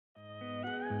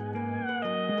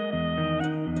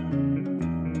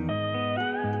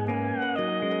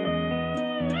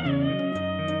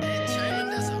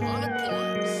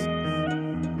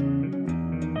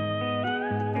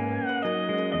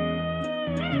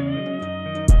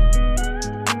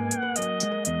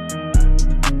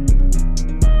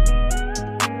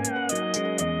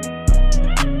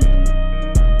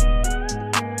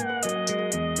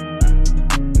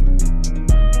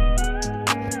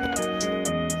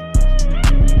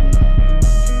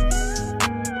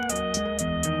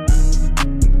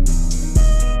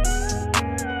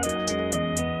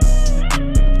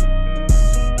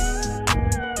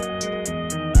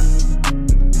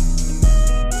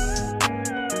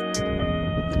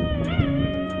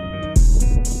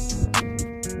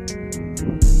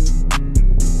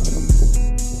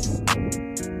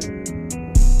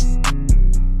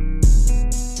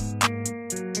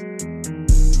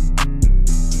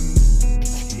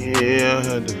Yeah, I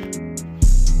had to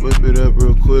whip it up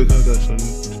real quick. I got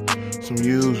some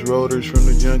used rotors from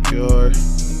the junkyard,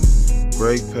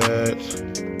 brake pads.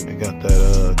 I got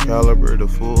that caliper, the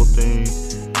full thing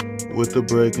with the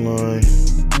brake line.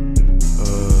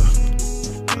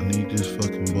 I need this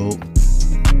fucking bolt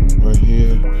right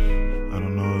here. I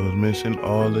don't know, it was missing.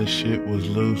 All this shit was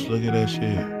loose. Look at that shit,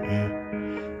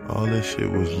 man. All this shit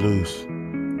was loose.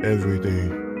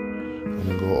 Everything. I'm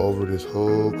gonna go over this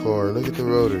whole car. Look at the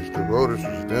rotors. The rotors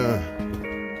was done.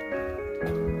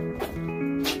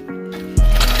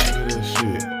 Look at that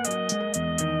shit.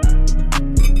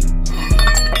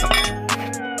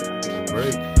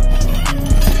 Brake.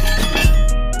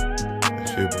 That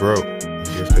shit broke. I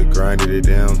guess they grinded it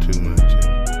down too much.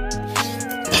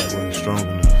 It wasn't strong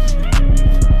enough.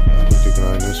 I need to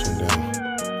grind this one down.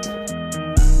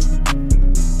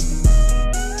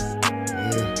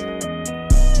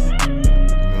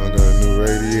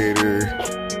 Radiator,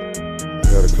 I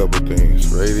got a couple things.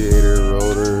 Radiator,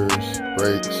 rotors,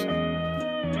 brakes,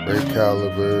 brake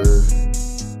caliper,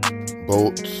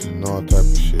 bolts, and all type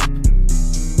of shit.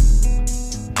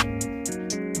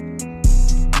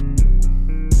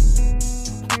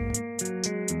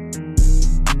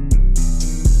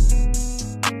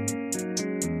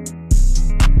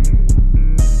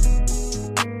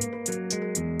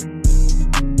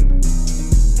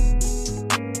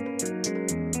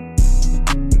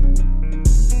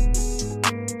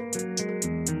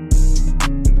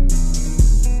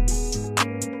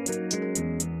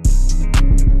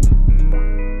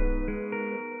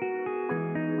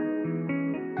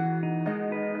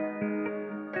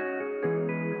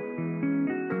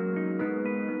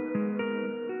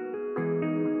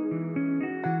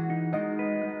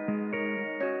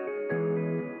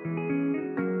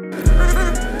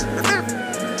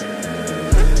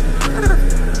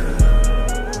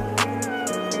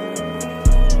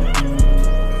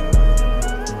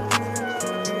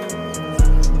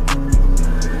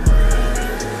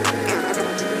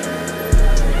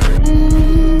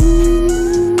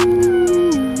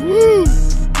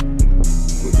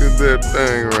 That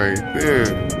thing right there.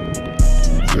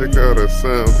 Check out a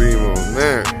sunbeam on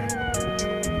that.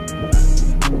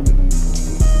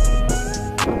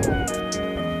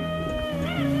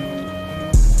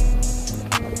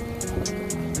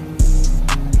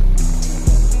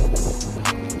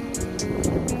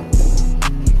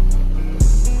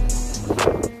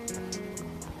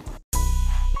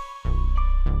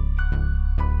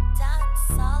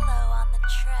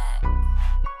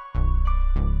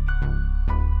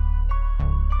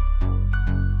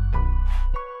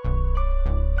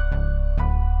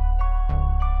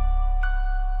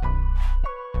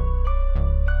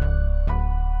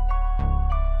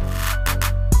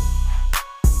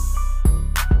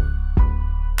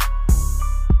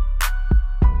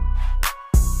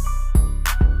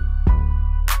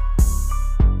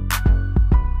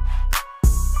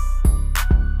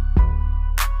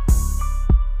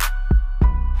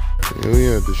 Yeah,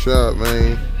 we at the shop,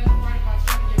 man.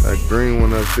 That green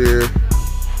one up there.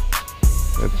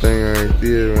 That thing right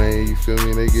there, man. You feel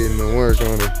me? They getting to work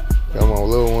on it. Got my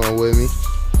little one with me.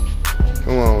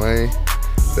 Come on, man.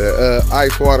 The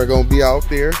ice water gonna be out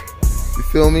there. You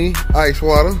feel me? Ice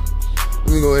water. Let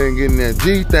me go ahead and get in that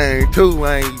G thing too,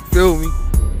 man. You feel me?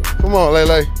 Come on,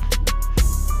 Lele.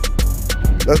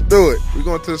 Let's do it. We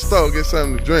going to the store, get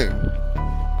something to drink.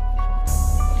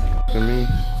 I mean,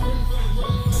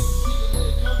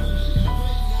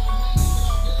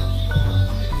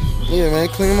 yeah, man,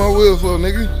 clean my wheels for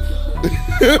nigga.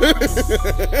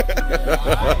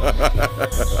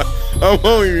 I'm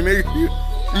on you, nigga.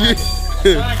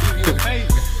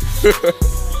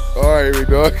 All right, we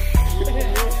dog.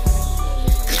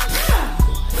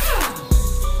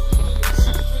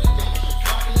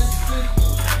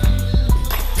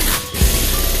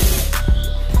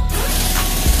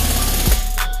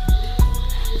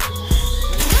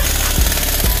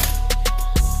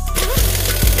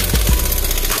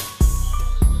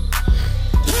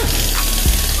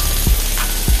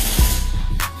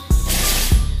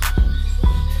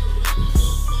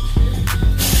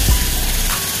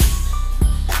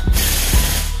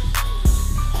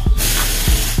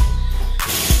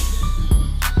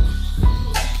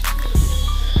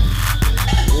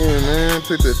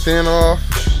 Took the tin off.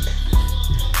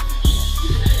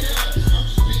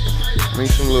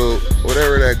 Make some little,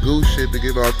 whatever that goose shit to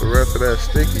get off the rest of that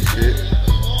sticky shit.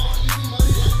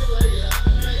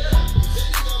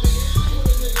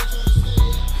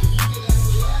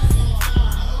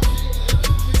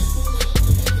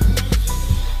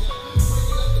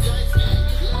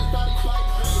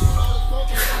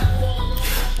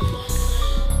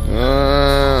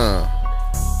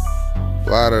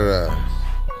 Water that.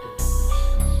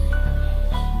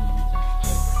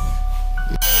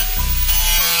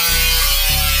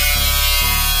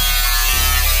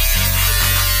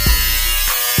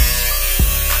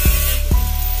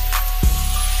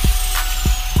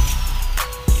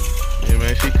 Yeah,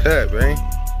 man, she cut, man.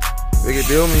 Big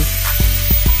deal me.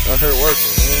 Out here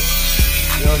working, man.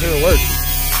 You out here working.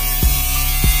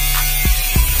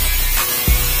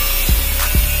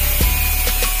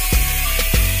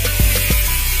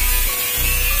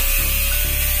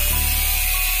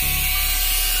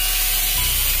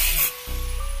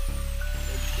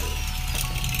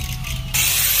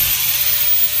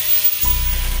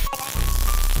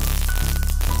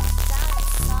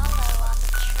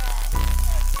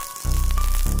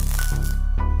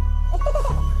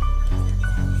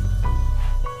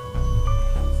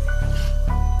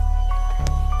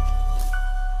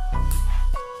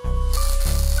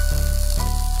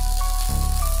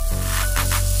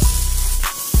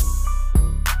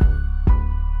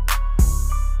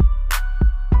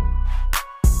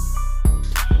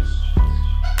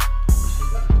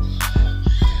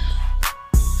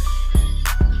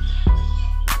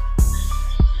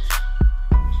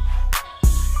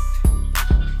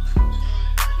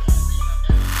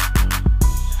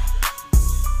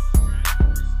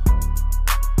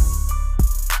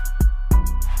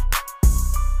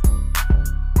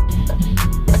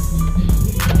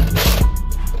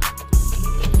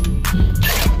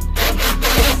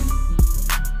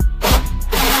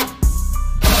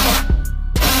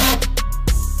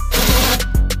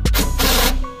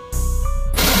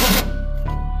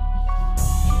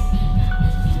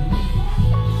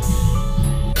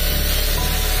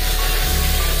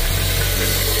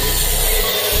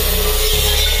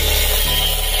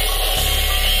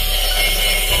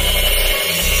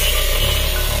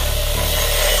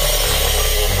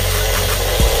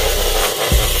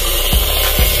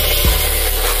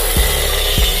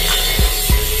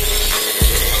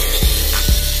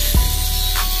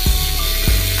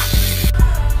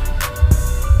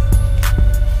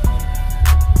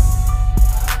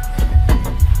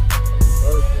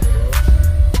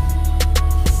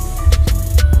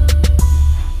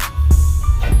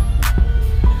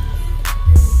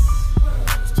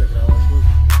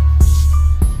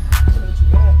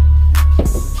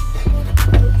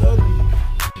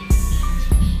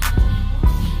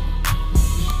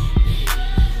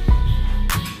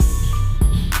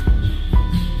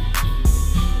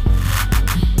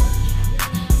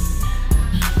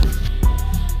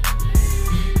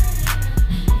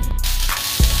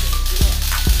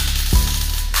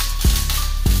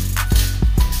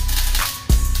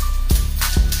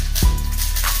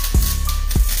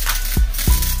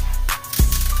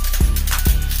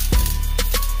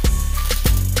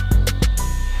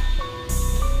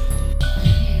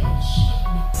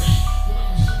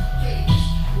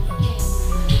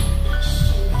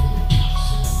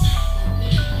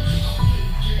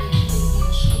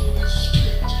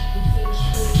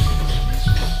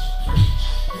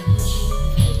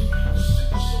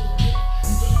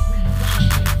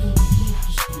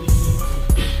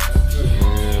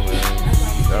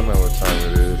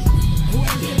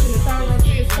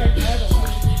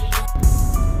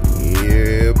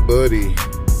 Buddy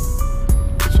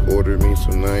just ordered me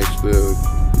some nice little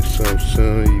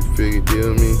something, you figure,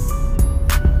 deal me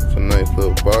some nice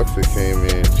little box that came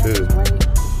in too.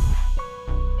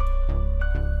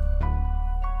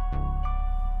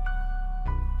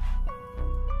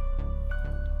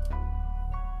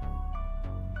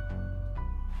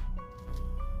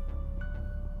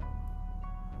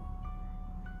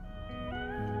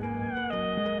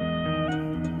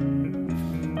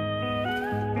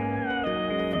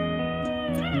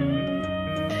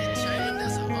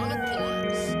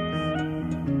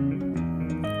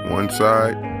 One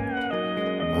side,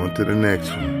 on to the next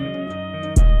one.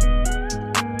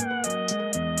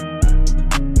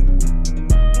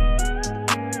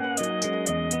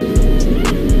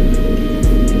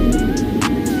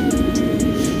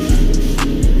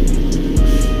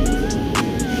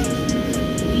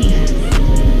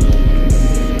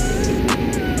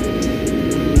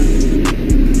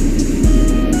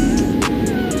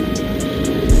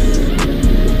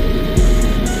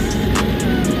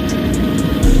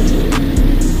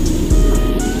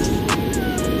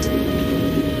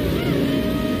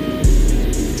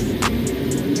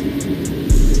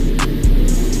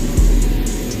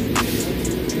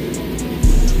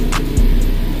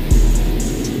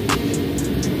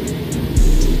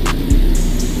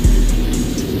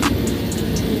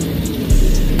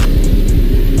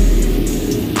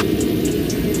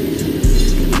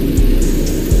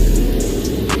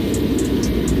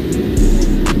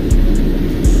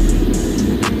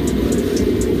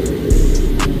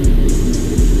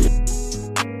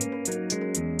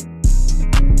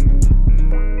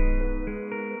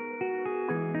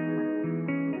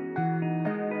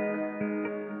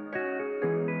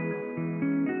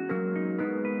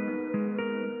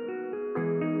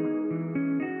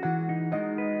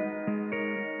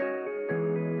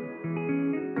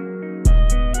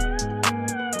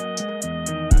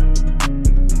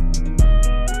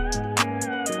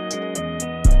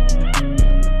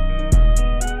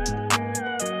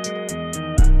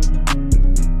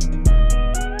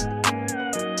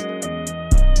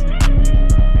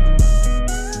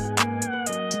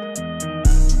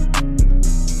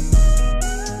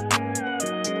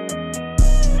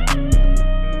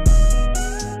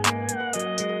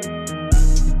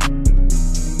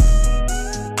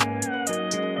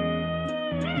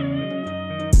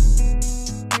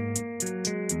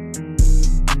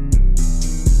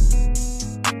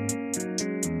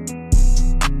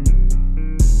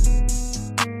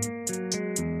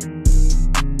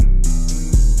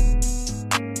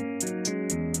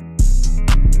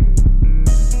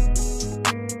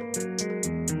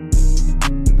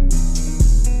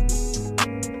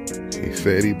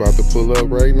 said he about to pull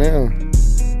up right now.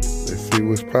 Let's see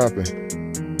what's popping.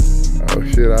 Oh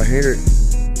shit, I hear it.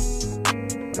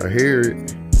 I hear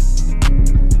it.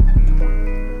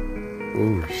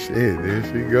 Oh shit, there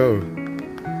she go.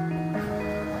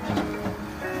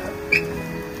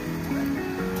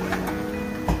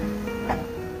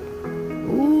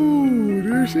 Ooh,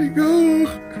 there she go.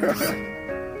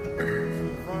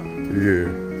 Yeah.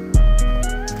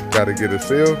 Gotta get a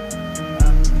seal.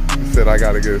 He said I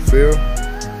gotta get a seal.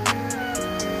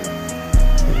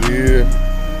 Yeah.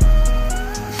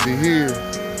 She here.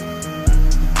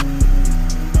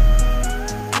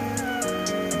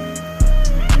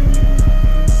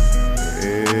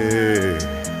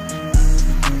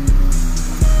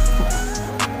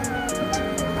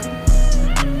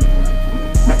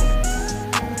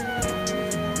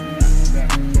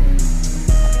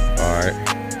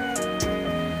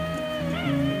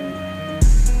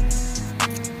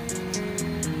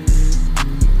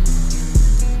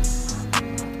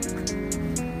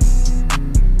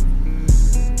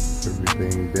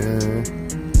 Everything done.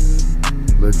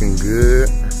 Looking good.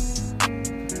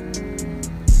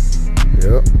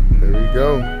 Yep, there we go.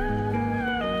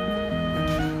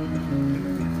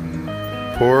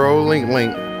 Poor old Link.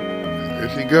 There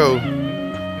she go.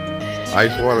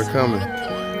 Ice water coming.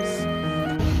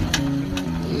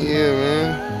 Yeah, man.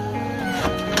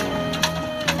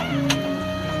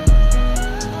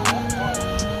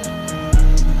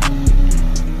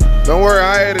 Don't worry,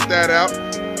 I edit that out.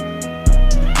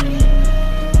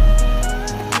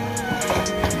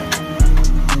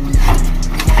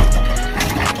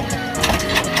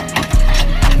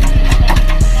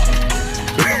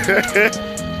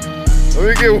 Let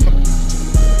me get one.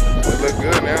 It look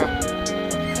good now.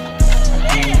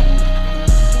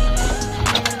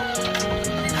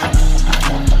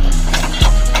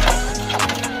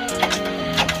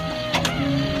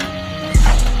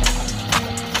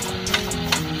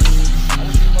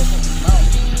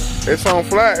 It's on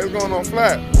flat. It's going on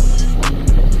flat.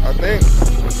 I think.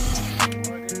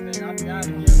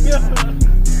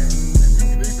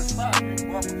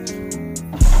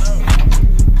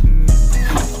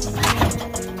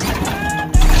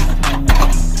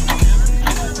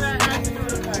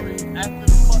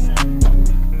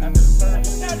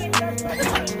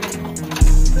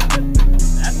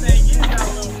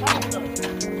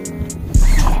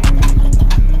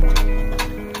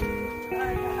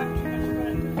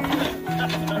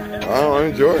 I'm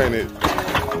enjoying it.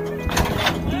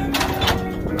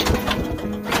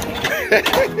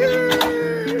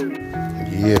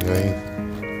 Yeah, man.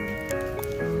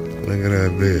 Look at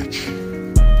that bitch.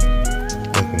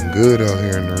 Looking good out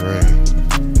here in the rain.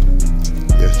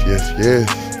 Yes.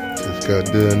 Just got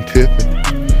done tipping.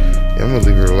 Yeah, I'm gonna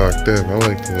leave her locked up. I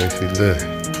like the way she look.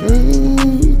 Ooh.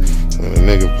 When a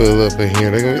nigga pull up in here,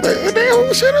 they gonna be like, what the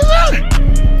hell shit is that?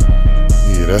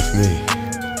 Yeah, that's me.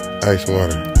 Ice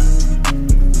water.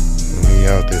 We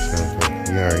out this motherfucker.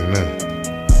 You already know.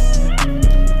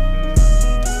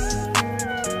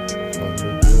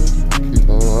 Keep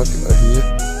on here.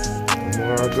 The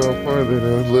more I go further,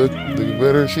 the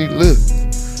better she look.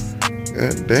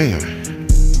 God damn.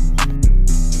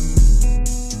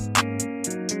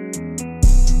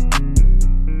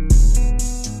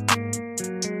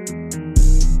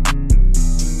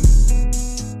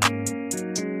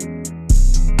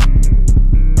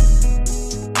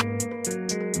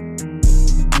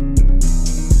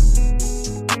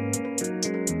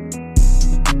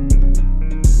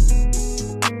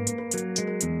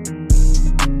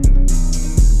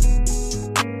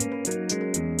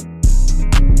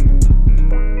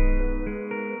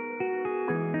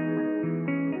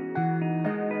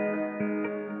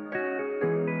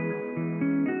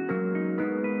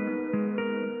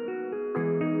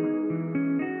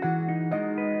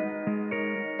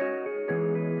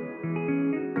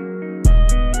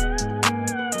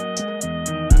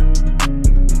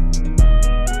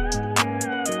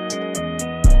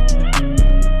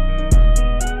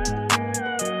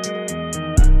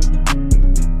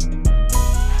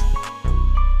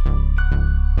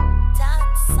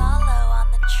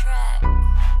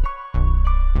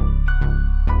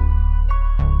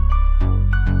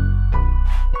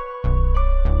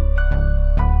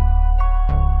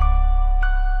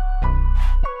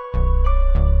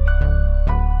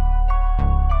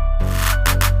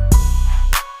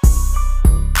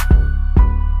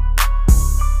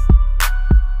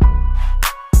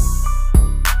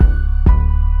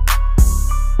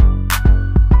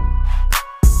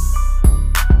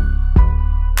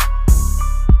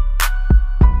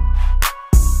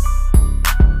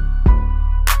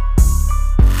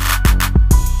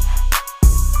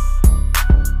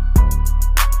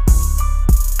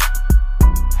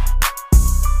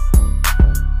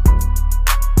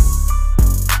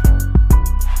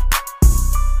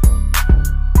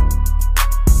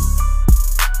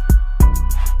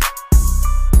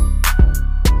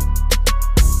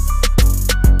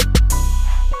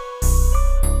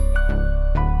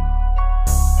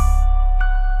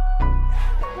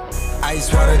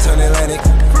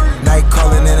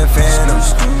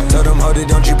 it,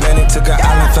 don't you panic. Took an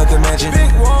island, felt the mansion.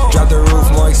 Drop the roof,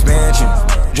 more expansion.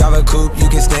 Drive a coupe, you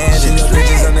can stand it.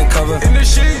 Bitches undercover.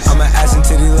 I'm an ass and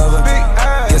titty lover.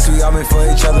 Guess we all meant for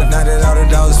each other. Now that all the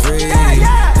dogs free,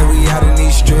 and we out in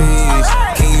these streets.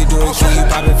 Can you do it? Can you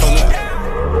pop it for me?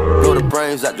 Blow the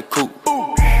brains out the coop.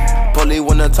 Polly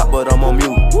wanna top, but I'm on mute.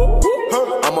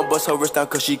 I'ma bust her wrist down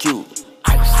cause she cute.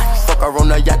 Fuck her on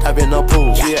the yacht, I've been a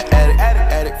pool. She an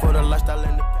addict for the lifestyle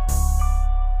and the